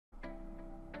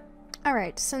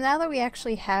Alright, so now that we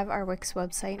actually have our Wix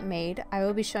website made, I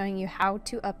will be showing you how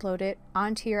to upload it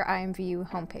onto your Imvu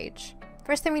homepage.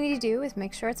 First thing we need to do is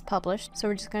make sure it's published, so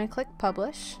we're just going to click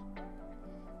Publish.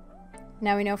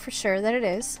 Now we know for sure that it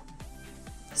is.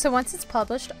 So once it's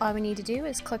published, all we need to do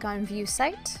is click on View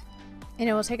Site, and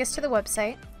it will take us to the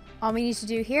website. All we need to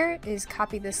do here is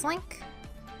copy this link,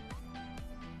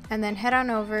 and then head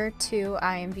on over to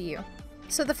Imvu.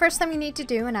 So the first thing we need to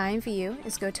do in Imvu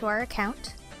is go to our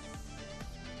account,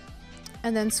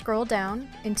 and then scroll down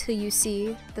until you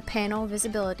see the panel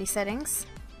visibility settings.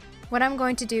 What I'm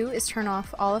going to do is turn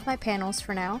off all of my panels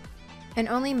for now, and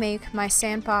only make my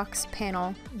sandbox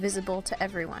panel visible to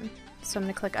everyone. So I'm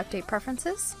going to click Update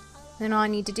Preferences. Then all I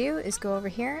need to do is go over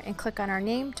here and click on our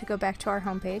name to go back to our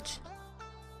homepage.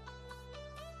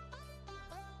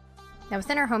 Now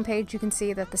within our homepage you can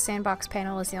see that the sandbox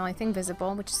panel is the only thing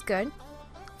visible, which is good.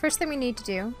 First thing we need to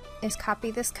do is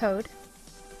copy this code,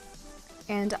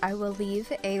 and I will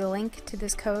leave a link to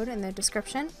this code in the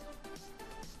description.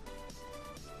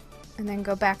 And then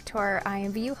go back to our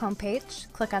Imvu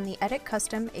homepage, click on the Edit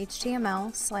Custom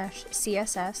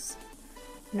HTML/CSS.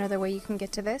 Another way you can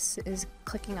get to this is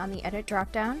clicking on the Edit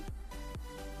dropdown,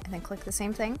 and then click the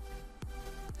same thing.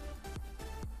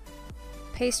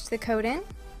 Paste the code in,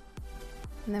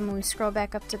 and then when we scroll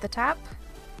back up to the top,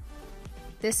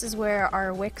 this is where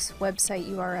our Wix website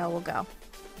URL will go.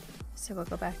 So we'll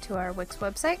go back to our Wix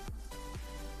website,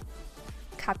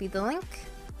 copy the link,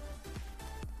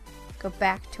 go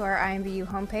back to our Imvu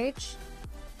homepage,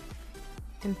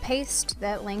 and paste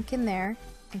that link in there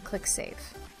and click Save.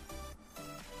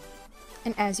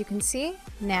 And as you can see,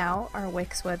 now our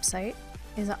Wix website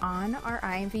is on our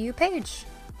Imvu page.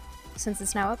 Since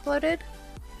it's now uploaded,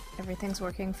 everything's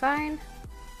working fine.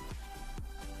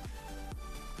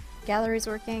 Gallery's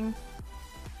working.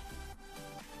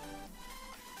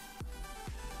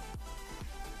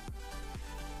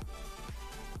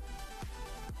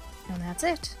 And that's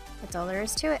it. That's all there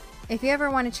is to it. If you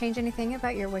ever want to change anything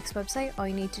about your Wix website, all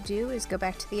you need to do is go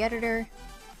back to the editor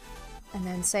and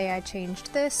then say I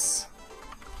changed this.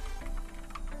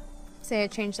 Say I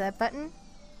changed that button.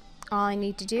 All I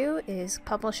need to do is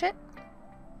publish it.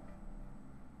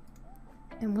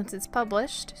 And once it's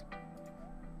published,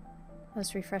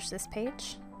 let's refresh this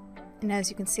page. And as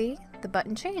you can see, the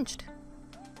button changed.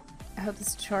 I hope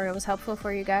this tutorial was helpful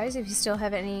for you guys. If you still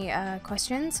have any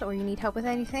questions or you need help with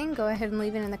anything, go ahead and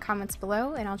leave it in the comments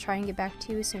below, and I'll try and get back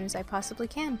to you as soon as I possibly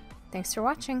can. Thanks for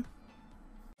watching.